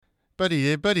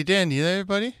Buddy Dan, you there,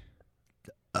 buddy?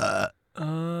 There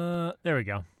we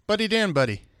go. Buddy Dan,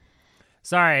 buddy.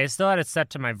 Sorry, I still had it set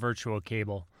to my virtual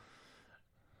cable.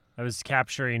 I was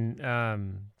capturing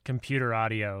computer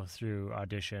audio through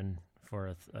Audition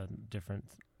for a different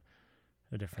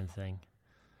thing.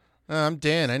 I'm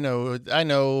Dan. I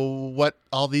know what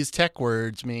all these tech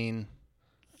words mean.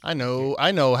 I know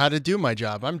how to do my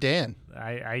job. I'm Dan.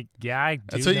 I do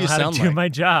That's what know you how sound to do like. my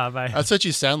job. That's what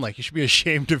you sound like. You should be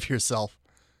ashamed of yourself.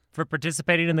 For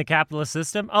participating in the capitalist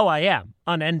system? Oh, I am,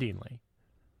 unendingly.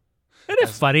 Isn't it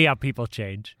funny how people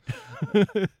change?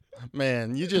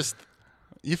 Man, you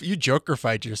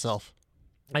Joker-fied yourself.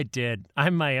 I did.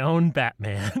 I'm my own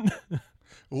Batman.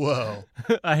 Whoa.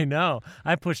 I know.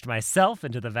 I pushed myself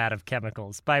into the vat of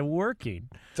chemicals by working.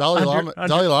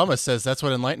 Dalai Lama says that's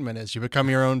what enlightenment is. You become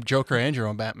your own Joker and your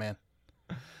own Batman.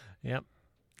 Yep.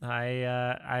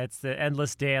 It's the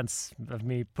endless dance of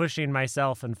me pushing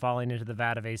myself and falling into the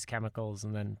vat of ace chemicals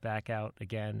and then back out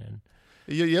again. And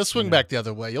you'll swing back the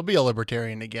other way. You'll be a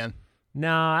libertarian again.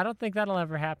 No, I don't think that'll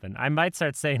ever happen. I might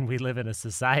start saying we live in a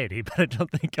society, but I don't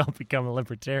think I'll become a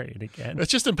libertarian again.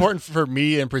 It's just important for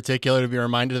me in particular to be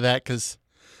reminded of that because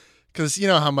you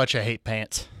know how much I hate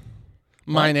pants.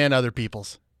 Mine and other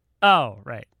people's. Oh,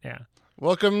 right. Yeah.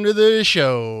 Welcome to the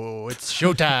show. It's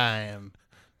showtime.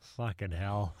 Fucking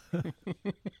hell.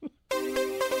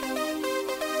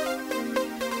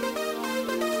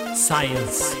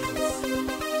 Science.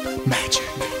 Magic.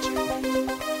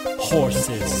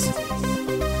 Horses.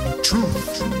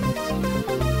 Truth.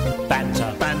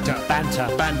 Banter. Banter.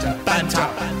 Banter. Banter.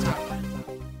 Banter.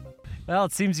 Well,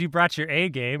 it seems you brought your A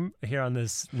game here on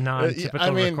this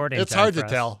non-typical recording. It's time hard for to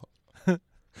us. tell.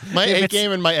 My A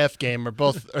game and my F game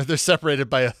they're separated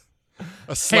by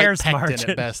a slight Hair's pectin margin.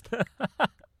 at best.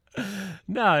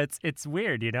 No, it's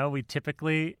weird, you know. We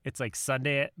typically it's like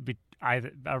Sunday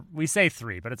we say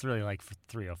 3, but it's really like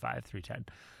 3:05,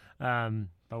 3:10.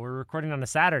 But we're recording on a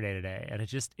Saturday today, and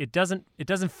it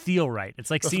doesn't feel right. It's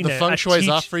like seeing the feng shui's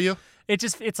off for you.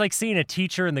 It's like seeing a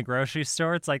teacher in the grocery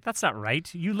store. It's like, that's not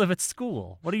right. You live at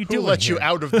school. What are you Who doing let here? you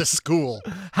out of the school?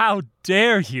 How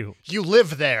dare you? You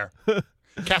live there.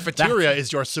 Cafeteria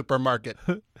is your supermarket.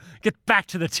 Get back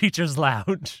to the teacher's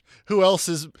lounge. Who else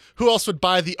would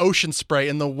buy the ocean spray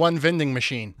in the one vending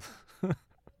machine?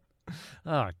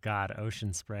 Oh God,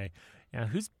 ocean spray. Yeah,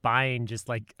 who's buying just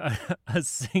like a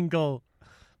single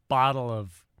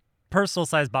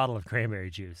personal-sized bottle of cranberry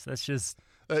juice? That's just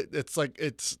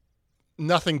it's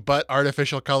nothing but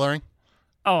artificial coloring.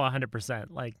 Oh,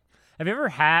 100%. Like, have you ever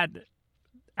had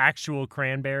actual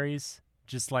cranberries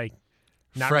just like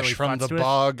not fresh really from the futzed with?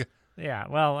 bog? Yeah,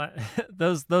 well,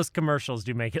 those commercials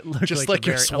do make it look just like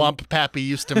your swamp pappy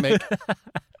used to make.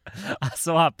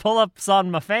 So I pull up on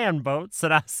my fan boats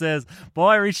and I says,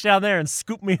 "Boy, reach down there and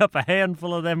scoop me up a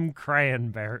handful of them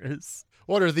cranberries."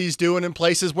 What are these doing in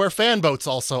places where fan boats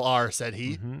also are? Said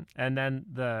he. Mm-hmm. And then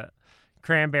the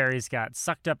cranberries got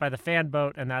sucked up by the fan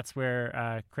boat, and that's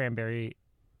where cranberry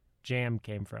jam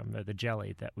came from, or the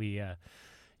jelly that we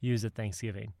use at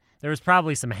Thanksgiving. There was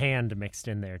probably some hand mixed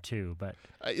in there too, but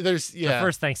the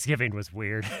first Thanksgiving was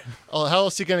weird. Oh, how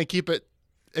else are you going to keep it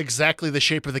exactly the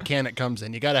shape of the can it comes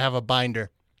in? You got to have a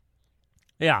binder.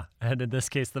 Yeah, and in this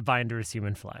case, the binder is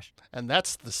human flesh. And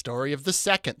that's the story of the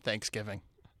second Thanksgiving.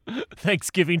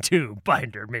 Thanksgiving 2,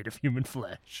 binder made of human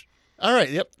flesh. All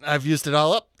right, yep, I've used it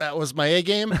all up. That was my A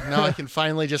game. Now I can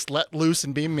finally just let loose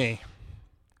and be me.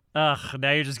 Ugh,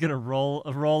 now you're just going to roll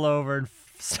over and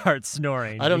start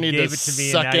snoring. I don't need to it to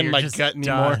me, suck and now in you're my just gut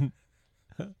anymore.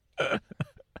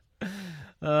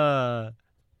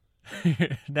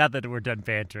 Now that we're done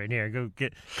bantering, here, go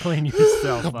clean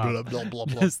yourself up. Blah, blah, blah,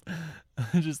 blah.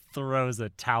 Just throws a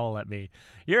towel at me.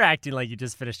 You're acting like you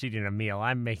just finished eating a meal.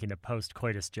 I'm making a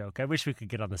post-coitus joke. I wish we could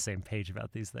get on the same page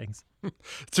about these things.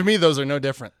 To me, those are no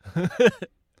different.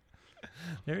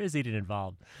 There is eating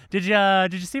involved. Did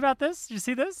you see about this? Did you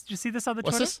see this? Did you see this on the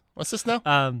Twitter? What's this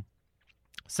now?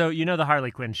 So you know the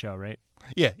Harley Quinn show, right?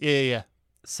 Yeah.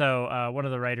 So one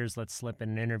of the writers let slip in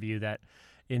an interview that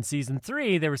in season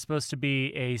 3, there was supposed to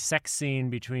be a sex scene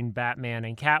between Batman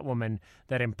and Catwoman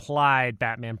that implied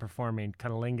Batman performing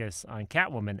cunnilingus on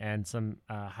Catwoman, and some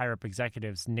higher-up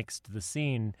executives nixed the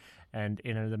scene, and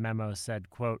in the memo said,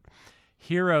 quote,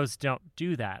 "Heroes don't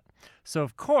do that." So,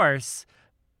 of course,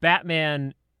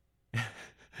 Batman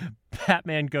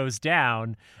goes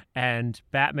down and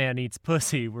Batman eats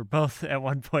pussy were both at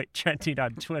one point trending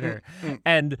on Twitter.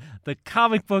 And the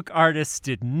comic book artists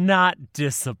did not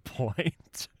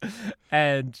disappoint.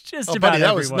 And just about buddy,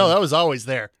 everyone. that was always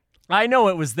there. I know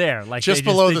it was there. Like just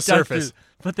below the surface.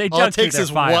 But they All dug it takes through is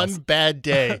their files. one bad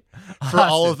day for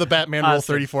all of the Batman Rule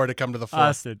Austin. 34 to come to the fore.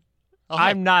 Austin, Oh,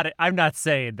 hi. I'm not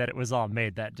saying that it was all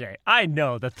made that day. I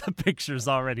know that the pictures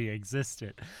already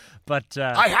existed, but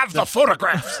I have the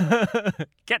photographs.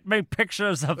 get me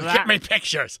pictures of that. Get me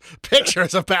pictures.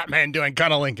 Pictures of Batman doing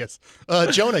cunnilingus.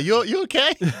 Jonah, you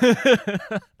okay?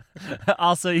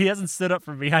 Also, he hasn't stood up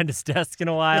from behind his desk in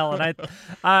a while, and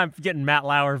I'm getting Matt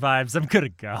Lauer vibes. I'm gonna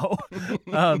go.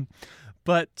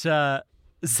 But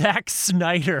Zack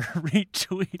Snyder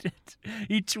retweeted.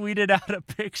 He tweeted out a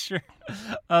picture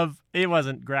of, it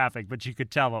wasn't graphic, but you could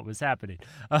tell what was happening,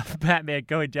 of Batman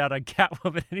going down on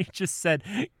Catwoman, and he just said,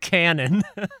 "Canon."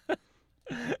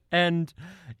 And,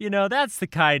 that's the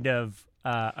kind of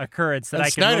occurrence that And I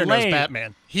can Snyder relate. knows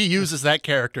Batman. He uses that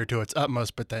character to its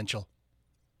utmost potential.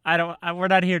 We're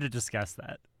not here to discuss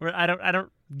that. I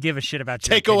don't give a shit about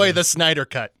your Take away opinion. the Snyder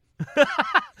cut.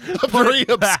 Very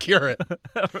obscure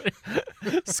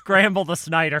it. Scramble the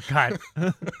Snyder cut.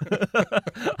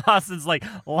 Austin's like,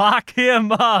 lock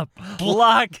him up.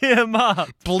 Lock him up.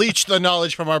 Bleach the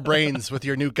knowledge from our brains with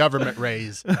your new government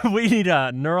raise. We need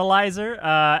a neuralizer.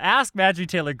 Ask Marjorie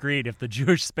Taylor Greene if the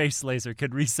Jewish space laser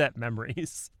could reset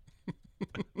memories.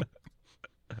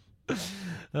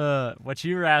 What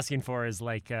you were asking for is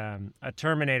like a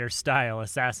Terminator-style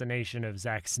assassination of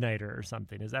Zack Snyder or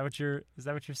something. Is that what you're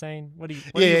saying? What do you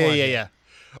want here? Yeah.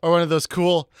 Or one of those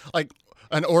cool, like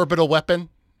an orbital weapon.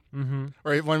 Mm-hmm.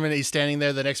 Or 1 minute he's standing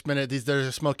there, the next minute there's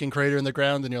a smoking crater in the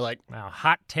ground, and you're like, Wow,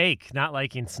 hot take. Not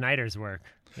liking Snyder's work.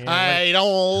 I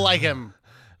don't like him.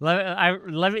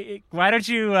 Let me. Why don't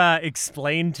you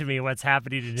explain to me what's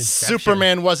happening in Inception?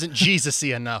 Superman wasn't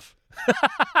Jesus-y enough.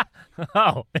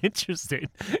 Oh, interesting.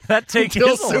 That take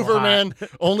Until is a little Superman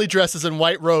only dresses in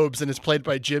white robes and is played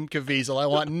by Jim Caviezel, I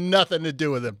want nothing to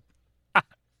do with him.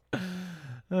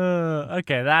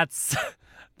 Okay, that's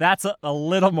a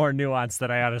little more nuance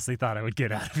than I honestly thought I would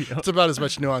get out of you. It's about as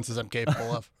much nuance as I'm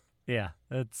capable of. Yeah,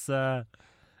 it's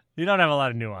you don't have a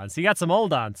lot of nuance. You got some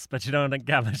old aunts, but you don't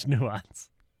got much nuance.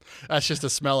 That's just a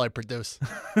smell I produce.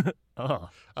 Oh,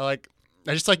 I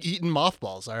just like eating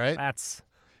mothballs, all right? that's.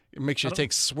 It makes you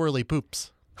take swirly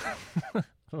poops.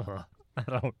 Oh, I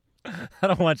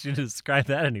don't want you to describe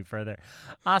that any further,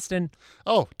 Austin.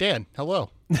 Oh, Dan,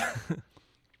 hello.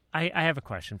 I have a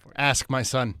question for you. Ask my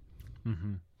son.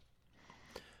 Mm-hmm.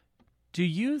 Do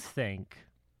you think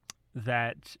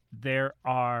that there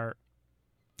are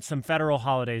some federal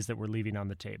holidays that we're leaving on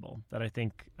the table that I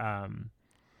think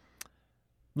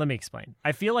let me explain.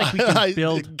 I feel like we can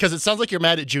build because it sounds like you're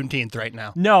mad at Juneteenth right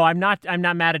now. No, I'm not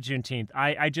mad at Juneteenth.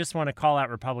 I just want to call out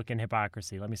Republican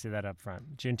hypocrisy. Let me say that up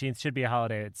front. Juneteenth should be a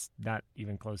holiday. It's not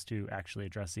even close to actually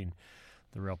addressing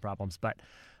the real problems. But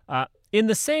in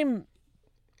the same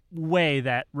way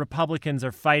that Republicans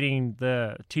are fighting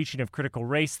the teaching of critical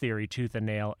race theory tooth and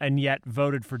nail and yet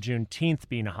voted for Juneteenth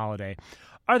being a holiday,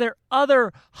 are there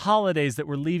other holidays that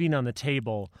we're leaving on the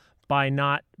table by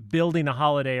not building a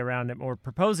holiday around it or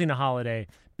proposing a holiday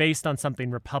based on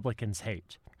something Republicans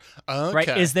hate? Okay.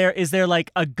 Right? Is there like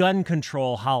a gun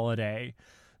control holiday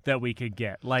that we could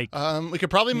get? Like, we could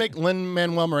probably make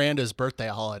Lin-Manuel Miranda's birthday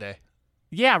a holiday.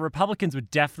 yeah, Republicans would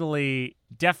definitely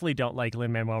don't like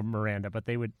Lin-Manuel Miranda, but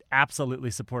they would absolutely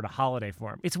support a holiday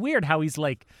for him. It's weird how he's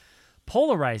like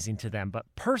polarizing to them, but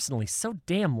personally so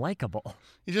damn likable.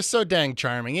 He's just so dang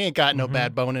charming. He ain't got no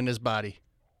bad bone in his body.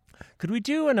 Could we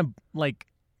do an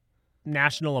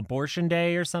National Abortion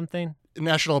Day or something?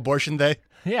 National Abortion Day.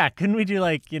 Yeah, couldn't we do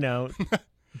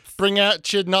Bring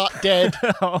out your not dead.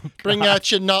 Oh, Bring out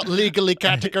your not legally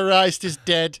categorized as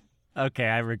dead. okay,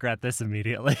 I regret this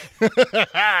immediately.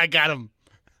 I got him.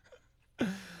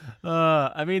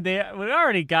 I mean, we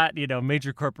already got,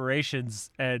 major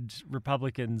corporations and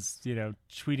Republicans,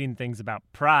 tweeting things about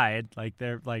pride,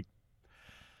 but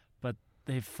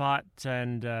they fought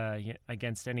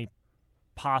against any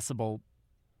possible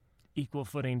equal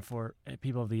footing for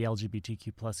people of the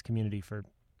LGBTQ plus community for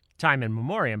time in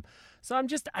memoriam. So I'm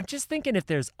just thinking if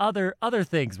there's other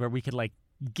things where we could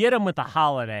get them with the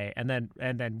holiday and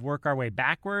then work our way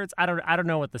backwards. I don't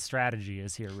know what the strategy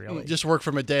is here really. Just work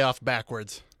from a day off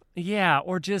backwards. Yeah,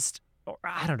 or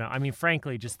I don't know. I mean,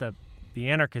 frankly, just the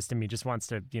anarchist in me just wants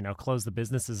to, close the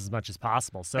businesses as much as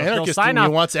possible. So Anarchist in me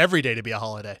wants every day to be a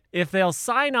holiday. if they'll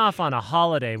sign off on a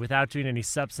holiday without doing any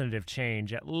substantive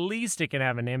change, at least it can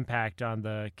have an impact on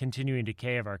the continuing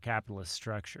decay of our capitalist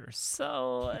structure.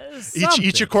 So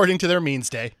Each according to their means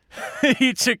day.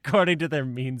 each according to their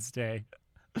means day.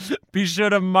 Be sure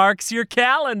to mark your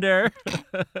calendar.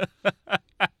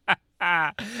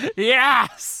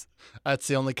 Yes. That's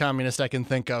the only communist I can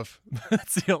think of.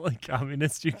 That's the only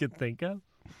communist you can think of.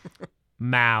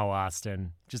 Mao,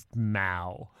 Austin. Just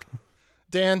Mao.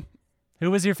 Dan,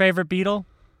 Who was your favorite Beatle?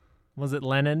 Was it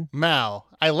Lennon? Mao.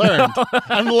 I learned.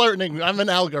 I'm learning. I'm an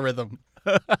algorithm.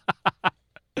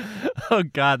 Oh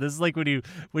God, this is like when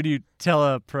you tell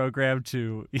a program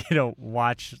to,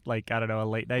 watch like, I don't know, a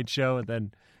late night show and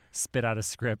then spit out a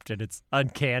script and it's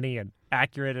uncanny and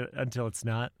accurate until it's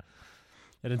not.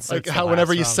 And it's Like how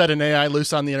whenever you set an AI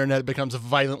loose on the internet, it becomes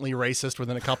violently racist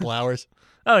within a couple hours.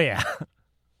 Oh yeah.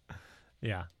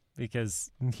 Yeah,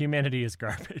 because humanity is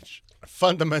garbage.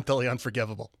 Fundamentally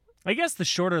unforgivable. I guess the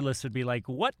shorter list would be like,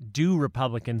 what do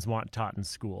Republicans want taught in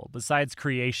school besides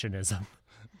creationism?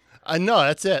 I know,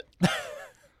 that's it.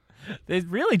 They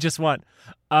really just want,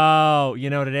 you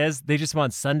know what it is? They just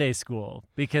want Sunday school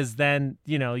because then,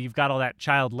 you've got all that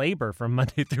child labor from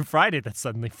Monday through Friday that's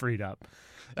suddenly freed up.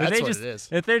 That's what it is.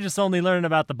 If they're just only learning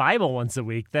about the Bible once a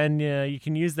week, then you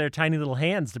can use their tiny little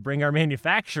hands to bring our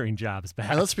manufacturing jobs back.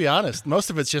 And let's be honest, most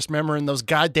of it's just remembering those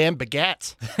goddamn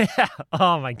baguettes. Yeah.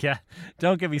 Oh, my God.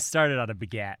 Don't get me started on a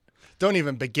baguette. Don't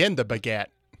even begin to baguette.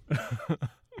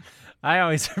 I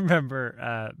always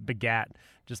remember baguette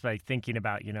just by thinking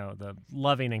about, the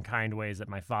loving and kind ways that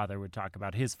my father would talk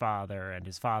about his father and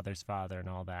his father's father and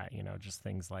all that, just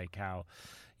things like how,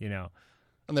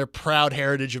 And their proud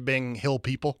heritage of being hill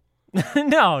people.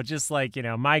 No, just like,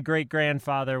 my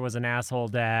great-grandfather was an asshole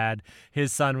dad.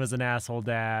 His son was an asshole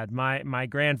dad. My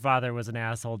grandfather was an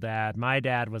asshole dad. My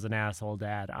dad was an asshole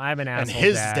dad. I'm an asshole dad. And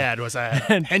his dad was a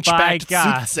And henchbacked by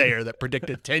God. soothsayer that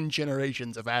predicted 10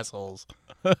 generations of assholes.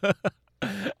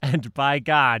 And by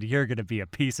God, you're going to be a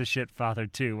piece of shit father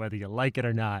too, whether you like it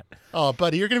or not. Oh,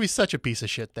 buddy, you're going to be such a piece of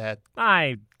shit dad.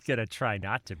 I'm going to try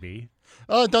not to be.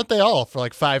 Oh, don't they all for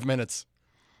like 5 minutes?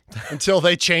 Until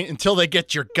they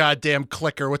get your goddamn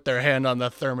clicker with their hand on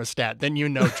the thermostat. Then you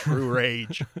know true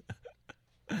rage.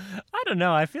 I don't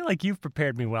know. I feel like you've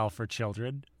prepared me well for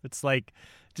children. It's like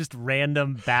just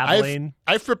random babbling.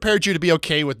 I've prepared you to be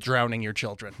okay with drowning your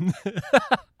children.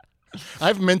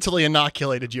 I've mentally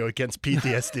inoculated you against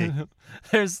PTSD.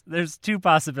 There's two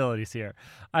possibilities here.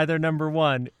 Either number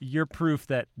one, you're proof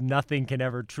that nothing can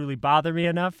ever truly bother me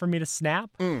enough for me to snap,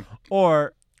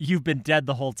 or you've been dead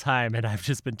the whole time and I've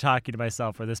just been talking to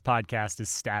myself where this podcast is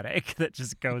static that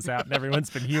just goes out and everyone's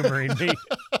been humoring me.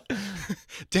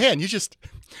 Dan, you just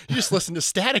listen to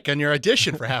static on your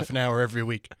audition for half an hour every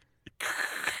week.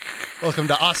 Welcome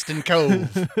to Austin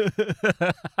Cove.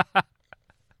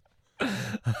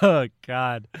 Oh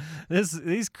God,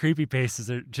 these creepypastas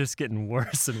are just getting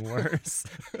worse and worse.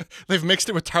 They've mixed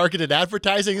it with targeted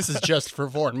advertising. This is just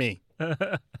for me.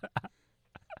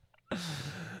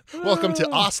 Welcome to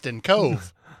Austin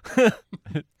Cove.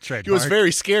 He was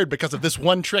very scared because of this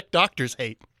one trick doctors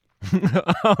hate.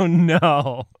 Oh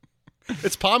no.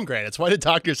 It's pomegranates. Why did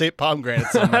doctors hate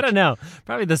pomegranates so much? I don't know.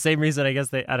 Probably the same reason, I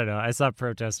guess I don't know. I saw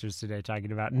protesters today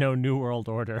talking about no New World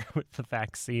Order with the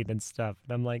vaccine and stuff.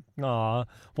 And I'm like, aw,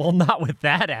 well, not with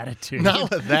that attitude.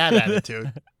 Not with that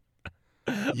attitude.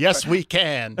 Yes, we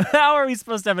can. How are we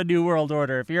supposed to have a New World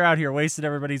Order if you're out here wasting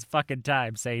everybody's fucking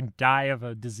time saying die of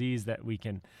a disease that we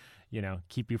can,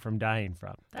 keep you from dying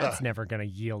from? That's never going to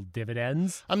yield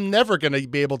dividends. I'm never going to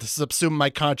be able to subsume my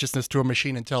consciousness to a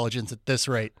machine intelligence at this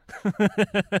rate.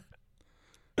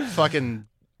 Fucking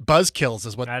buzzkills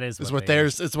is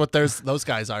what those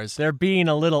guys are. They're being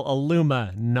a little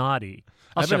Illuma naughty.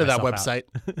 I've been to that website.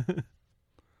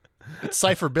 It's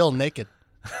Cypher Bill naked.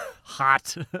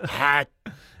 Hot.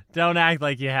 Don't act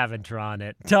like you haven't drawn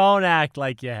it. Don't act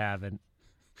like you haven't.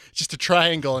 Just a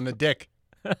triangle and a dick.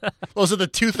 Those are the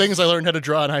two things I learned how to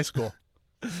draw in high school.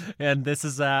 And this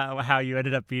is how you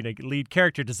ended up being a lead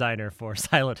character designer for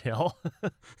Silent Hill.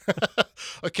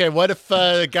 Okay, what if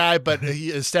a guy, but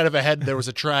instead of a head, there was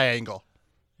a triangle?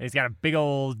 He's got a big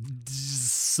old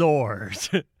sword.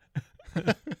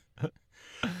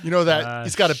 You know that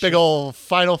he's got a big old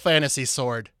Final Fantasy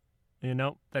sword.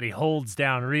 That he holds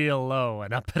down real low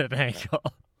and up at an angle.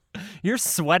 You're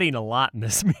sweating a lot in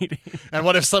this meeting. And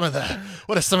what if some of the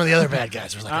other bad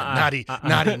guys were like a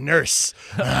naughty nurse,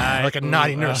 like a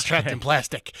naughty nurse trapped in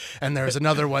plastic, and there was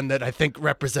another one that I think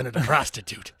represented a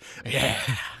prostitute. Yeah.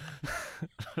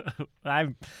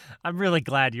 I'm really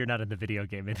glad you're not in the video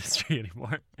game industry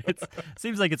anymore. It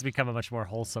seems like it's become a much more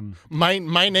wholesome. My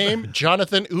name,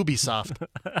 Jonathan Ubisoft.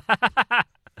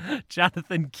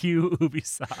 Jonathan Q.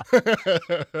 Ubisoft.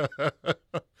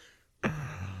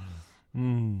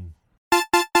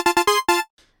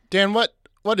 Dan,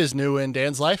 what is new in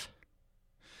Dan's life?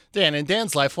 Dan, in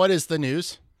Dan's life, what is the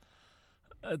news?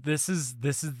 This is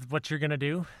what you're gonna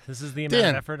do. This is the amount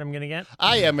of effort I'm gonna get.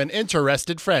 I am an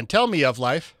interested friend. Tell me of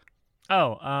life.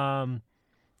 Oh,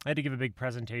 I had to give a big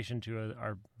presentation to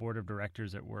our board of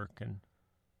directors at work, and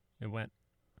it went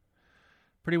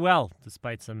pretty well,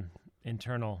 despite some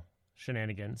internal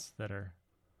shenanigans that are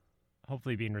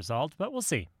hopefully being resolved, but we'll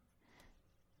see.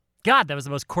 God, that was the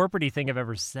most corporate-y thing I've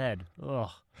ever said. Ugh.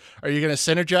 Are you going to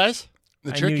synergize?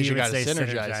 The I trick knew is you you would got to say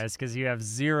synergize. because you have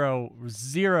zero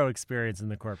experience in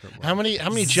the corporate world. How many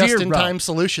Zero. just-in-time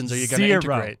solutions are you going to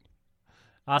integrate?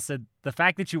 Austin, the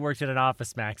fact that you worked at an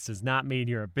Office Max does not mean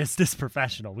you're a business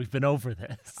professional. We've been over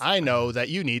this. I know that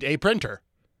you need a printer.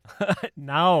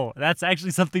 No, that's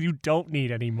actually something you don't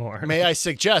need anymore. May I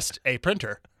suggest a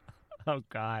printer? Oh,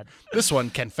 God. This one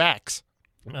can fax.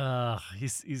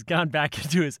 He's gone back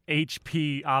into his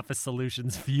HP Office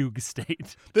Solutions fugue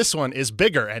state. This one is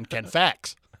bigger and can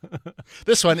fax.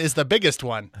 This one is the biggest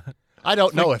one. I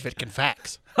don't know if it can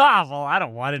fax. Well, I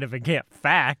don't want it if it can't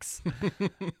fax.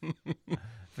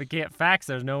 If it can't fax,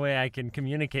 there's no way I can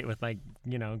communicate with my,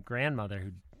 grandmother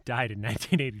who died in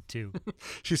 1982.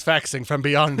 She's faxing from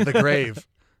beyond the grave.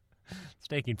 It's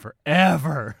taking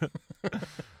forever.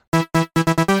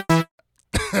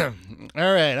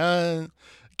 All right.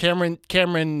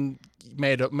 Cameron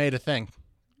made a thing.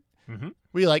 Mm-hmm.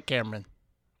 We like Cameron.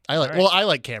 I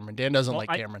like Cameron. Dan doesn't like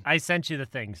Cameron. I sent you the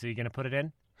thing, so you gonna put it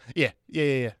in? Yeah.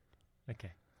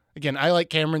 Okay. Again, I like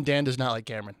Cameron. Dan does not like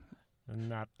Cameron.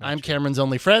 I'm true. Cameron's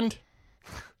only friend.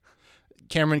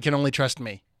 Cameron can only trust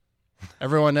me.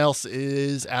 Everyone else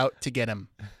is out to get him.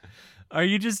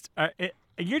 You're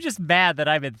just mad that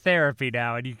I'm in therapy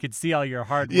now, and you can see all your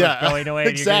hard work going away.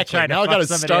 Exactly. And now I got to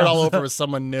start all over with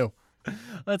someone new.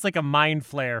 That's like a mind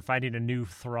flare finding a new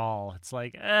thrall. It's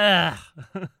like, I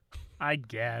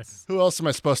guess. Who else am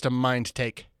I supposed to mind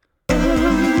take?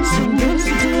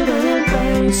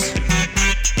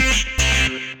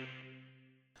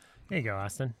 There you go,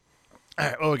 Austin. All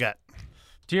right, what we got?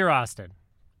 Dear Austin,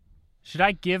 should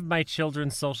I give my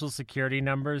children's social security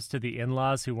numbers to the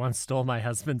in-laws who once stole my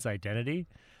husband's identity?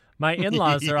 My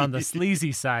in-laws are on the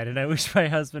sleazy side, and I wish my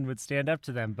husband would stand up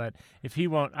to them, but if he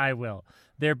won't, I will.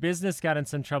 Their business got in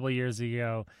some trouble years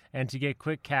ago, and to get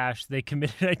quick cash, they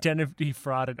committed identity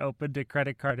fraud and opened a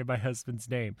credit card in my husband's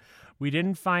name. We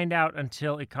didn't find out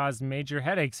until it caused major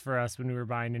headaches for us when we were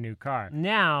buying a new car.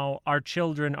 Now, our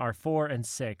children are 4 and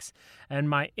 6, and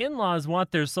my in-laws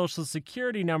want their social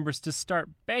security numbers to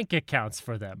start bank accounts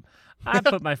for them. I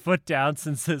put my foot down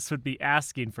since this would be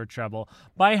asking for trouble.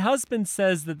 My husband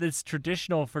says that it's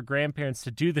traditional for grandparents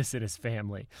to do this in his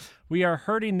family. We are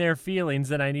hurting their feelings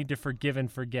and I need to forgive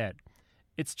and forget.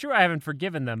 It's true I haven't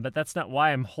forgiven them, but that's not why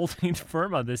I'm holding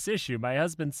firm on this issue. My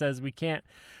husband says we can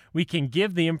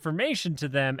give the information to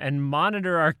them and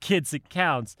monitor our kids'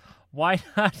 accounts. Why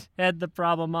not head the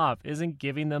problem off? Isn't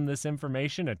giving them this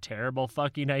information a terrible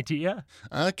fucking idea?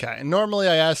 Okay. Normally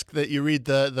I ask that you read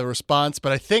the response,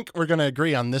 but I think we're going to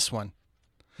agree on this one.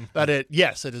 That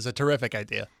yes, it is a terrific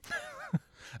idea.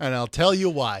 And I'll tell you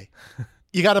why.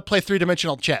 You got to play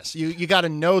three-dimensional chess. You got to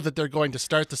know that they're going to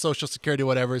start the Social Security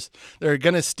whatevers. They're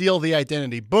going to steal the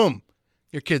identity. Boom.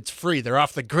 Your kid's free. They're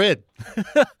off the grid.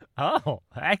 Oh,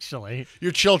 actually.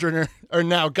 Your children are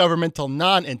now governmental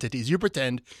non-entities. You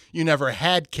pretend you never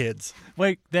had kids.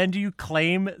 Wait, then do you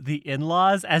claim the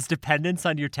in-laws as dependents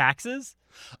on your taxes?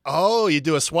 Oh, you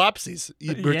do a swapsies.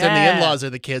 You pretend the in-laws are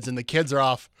the kids and the kids are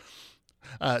off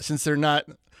since they're not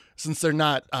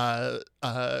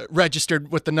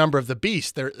registered with the number of the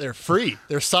beast. They're free.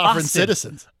 They're sovereign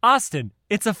citizens. Austin,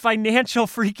 it's a financial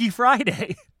Freaky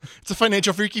Friday. It's a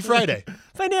Financial Freaky Friday.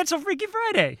 Financial Freaky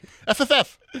Friday.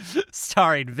 FFF.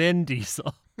 Starring Vin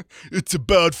Diesel. It's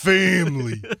about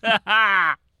family.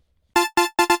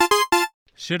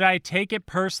 Should I take it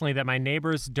personally that my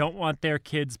neighbors don't want their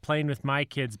kids playing with my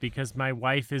kids because my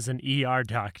wife is an ER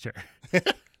doctor?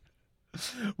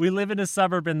 We live in a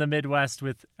suburb in the Midwest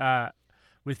with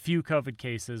few COVID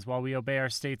cases. While we obey our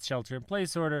state's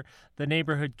shelter-in-place order, the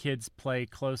neighborhood kids play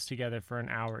close together for an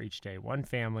hour each day. One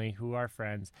family, who are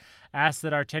friends, asked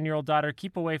that our 10-year-old daughter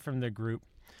keep away from the group.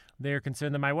 They are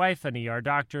concerned that my wife, an ER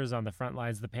doctor, is on the front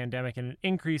lines of the pandemic and an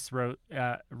increased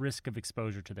risk of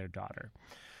exposure to their daughter.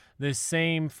 The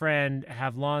same friend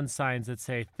have lawn signs that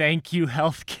say, "Thank you,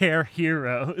 healthcare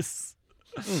heroes."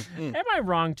 Am I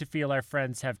wrong to feel our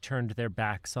friends have turned their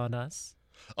backs on us?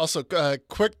 Also,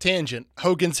 quick tangent.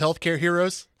 Hogan's Healthcare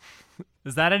Heroes.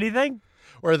 Is that anything?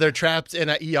 Where they're trapped in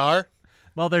an ER?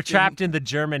 Well, they're trapped in the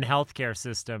German healthcare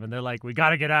system, and they're like, we got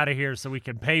to get out of here so we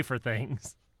can pay for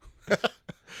things.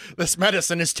 This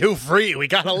medicine is too free. We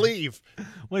got to leave.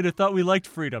 Wait, I thought we liked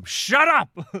freedom. Shut up!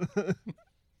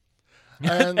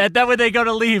 And then when they go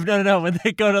to leave, no. When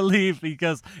they go to leave, he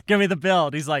goes, give me the bill.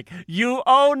 And he's like, you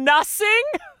owe nothing?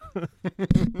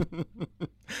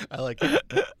 I like it.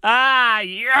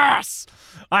 Yes!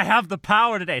 I have the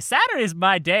power today. Saturday's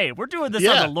my day. We're doing this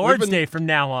Yeah, on the Lord's Day from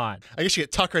now on. I guess you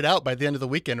get tuckered out by the end of the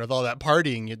weekend with all that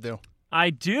partying you do. I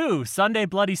do. Sunday,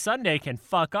 Bloody Sunday can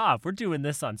fuck off. We're doing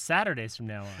this on Saturdays from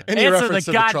now on. Any Answer reference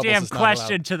the to the troubles goddamn is not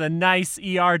question allowed. to the nice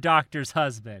ER doctor's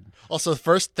husband. Also,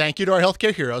 first, thank you to our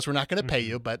healthcare heroes. We're not going to pay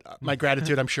you, but my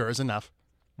gratitude, I'm sure, is enough.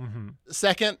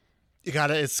 Second,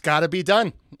 it's got to be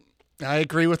done. I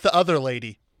agree with the other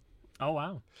lady. Oh,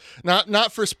 wow.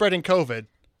 Not for spreading COVID,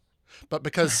 but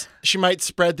because she might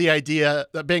spread the idea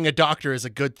that being a doctor is a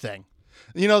good thing.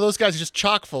 You know, those guys are just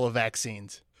chock full of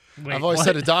vaccines. Wait, I've always what?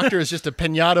 said a doctor is just a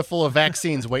pinata full of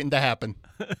vaccines waiting to happen.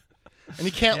 And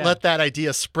you can't let that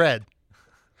idea spread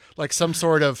like some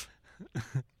sort of...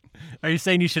 Are you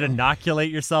saying you should inoculate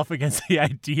yourself against the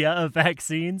idea of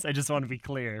vaccines? I just want to be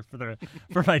clear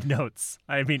for my notes.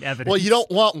 I mean evidence. Well, you don't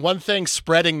want one thing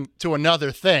spreading to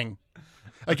another thing.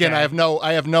 Again, Okay.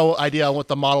 I have no idea what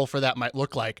the model for that might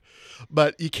look like,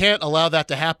 but you can't allow that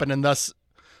to happen, and thus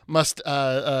must,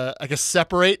 I guess,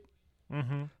 separate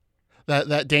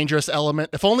that dangerous element.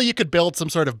 If only you could build some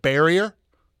sort of barrier,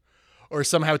 or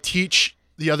somehow teach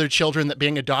the other children that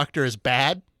being a doctor is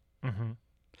bad.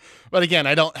 But again,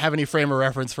 I don't have any frame of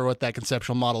reference for what that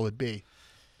conceptual model would be.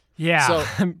 Yeah,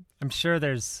 So- I'm sure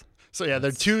there's... So yeah,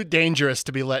 they're too dangerous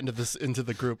to be let into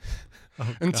the group.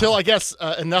 Until I guess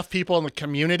enough people in the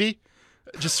community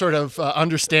just sort of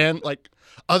understand, like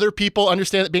other people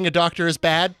understand that being a doctor is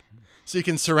bad, so you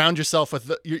can surround yourself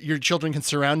with your children can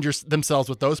surround themselves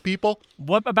with those people.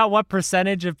 What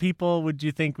percentage of people would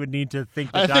you think would need to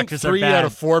think that I think doctors 3 are bad? out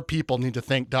of 4 people need to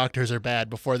think doctors are bad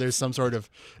before there's some sort of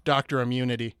doctor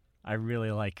immunity. I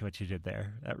really like what you did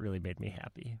there. That really made me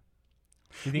happy.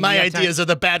 You think My you got ideas are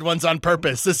the bad ones on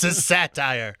purpose. This is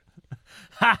satire.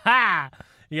 Ha ha!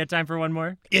 You got time for one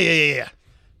more? Yeah.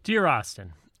 Dear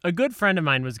Austin, a good friend of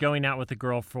mine was going out with a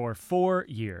girl for 4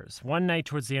 years. One night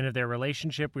towards the end of their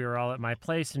relationship, we were all at my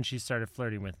place and she started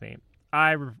flirting with me.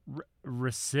 I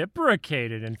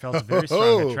reciprocated and felt a very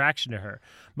strong attraction to her.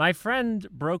 My friend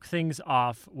broke things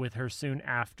off with her soon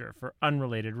after for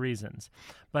unrelated reasons,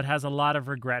 but has a lot of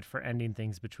regret for ending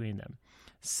things between them.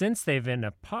 Since they've been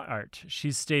apart,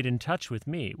 she's stayed in touch with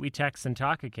me. We text and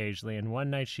talk occasionally, and one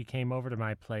night she came over to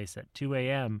my place at 2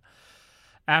 a.m.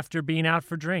 after being out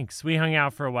for drinks. We hung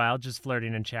out for a while, just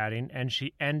flirting and chatting, and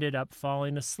she ended up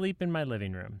falling asleep in my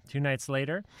living room. 2 nights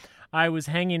later, I was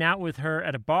hanging out with her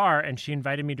at a bar, and she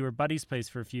invited me to her buddy's place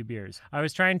for a few beers. I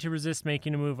was trying to resist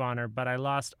making a move on her, but I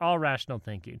lost all rational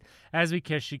thinking. As we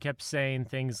kissed, she kept saying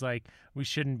things like, "We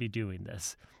shouldn't be doing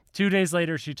this." 2 days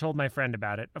later, she told my friend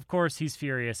about it. Of course, he's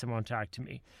furious and won't talk to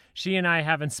me. She and I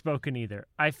haven't spoken either.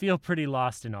 I feel pretty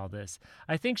lost in all this.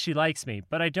 I think she likes me,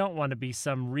 but I don't want to be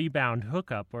some rebound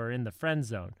hookup or in the friend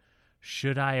zone.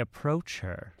 Should I approach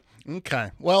her?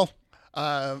 Okay. Well,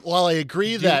 while I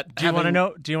agree that Do you want to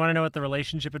know? Do you want to know what the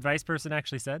relationship advice person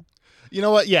actually said? You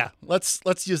know what? Yeah, let's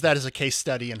use that as a case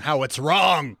study and how it's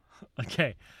wrong.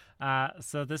 Okay.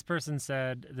 So this person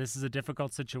said, this is a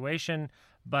difficult situation,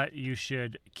 but you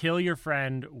should kill your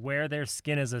friend, wear their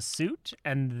skin as a suit,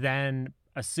 and then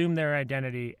assume their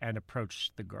identity and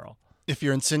approach the girl. If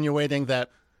you're insinuating that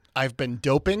I've been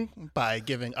doping by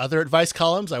giving other advice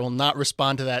columns, I will not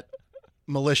respond to that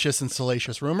malicious and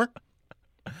salacious rumor.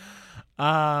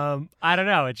 I don't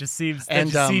know. It just seems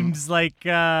seems like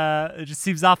it just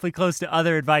seems awfully close to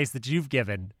other advice that you've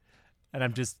given, and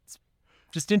I'm just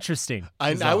interesting.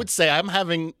 I would say I'm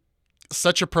having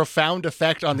such a profound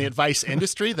effect on the advice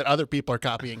industry that other people are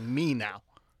copying me now.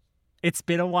 It's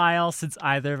been a while since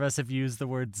either of us have used the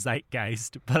word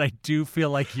zeitgeist, but I do feel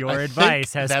like your I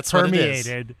advice think has that's what it is.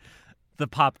 permeated the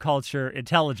pop culture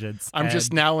intelligence. I'm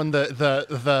just and- now in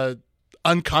the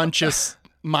unconscious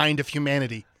mind of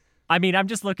humanity. I mean, I'm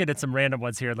just looking at some random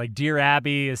ones here. Like Dear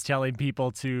Abby is telling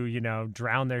people to,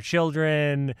 drown their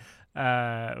children.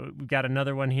 We've got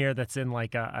another one here that's in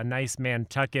like a Nice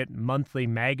Nantucket monthly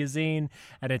magazine,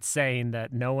 and it's saying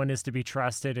that no one is to be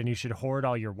trusted and you should hoard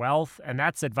all your wealth. And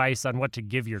that's advice on what to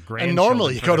give your grandchildren. And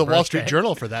normally you for go to their Wall Street birthday.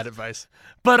 Journal for that advice.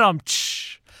 But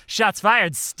shots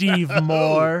fired, Steve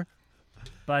Moore.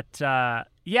 But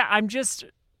yeah, I'm just.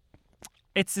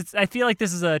 It's. I feel like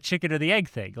this is a chicken or the egg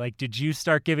thing. Like, did you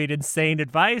start giving insane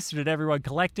advice, or did everyone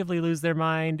collectively lose their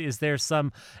mind? Is there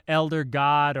some elder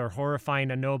god or horrifying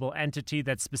unknowable entity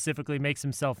that specifically makes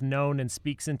himself known and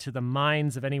speaks into the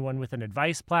minds of anyone with an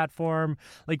advice platform?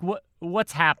 Like,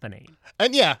 what's happening?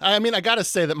 And yeah, I mean, I gotta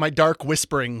say that my dark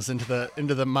whisperings into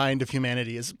the mind of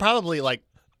humanity is probably like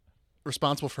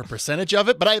responsible for a percentage of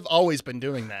it, but I've always been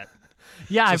doing that.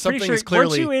 Yeah, So I'm pretty something sure. is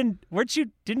clearly-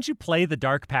 Didn't you play the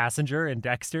dark passenger in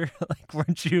Dexter? Like,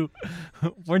 weren't you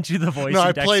the voice? No, in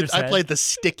I Dexter I said? played the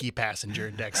sticky passenger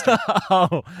in Dexter.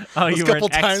 Oh, Those you were couple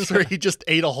an times extra. where he just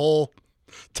ate a whole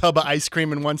tub of ice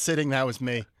cream in one sitting, that was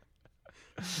me.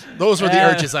 Those were the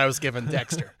urges I was given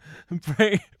Dexter.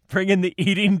 Bring in the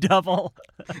eating double.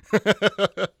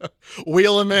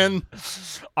 Wheel him in.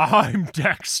 I'm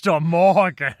Dexter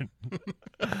Morgan.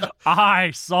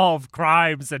 I solve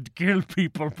crimes and kill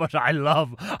people, but I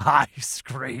love ice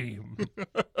cream.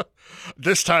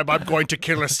 This time I'm going to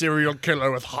kill a serial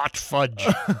killer with hot fudge.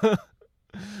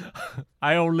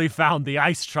 I only found the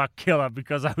ice truck killer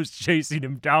because I was chasing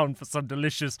him down for some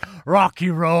delicious rocky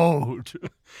road.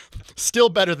 Still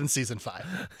better than season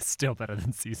 5. Still better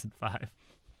than season 5.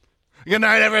 Good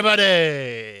night,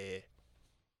 everybody.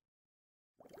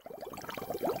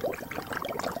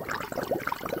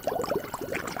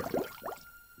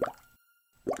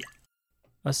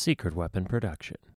 A Secret Weapon production.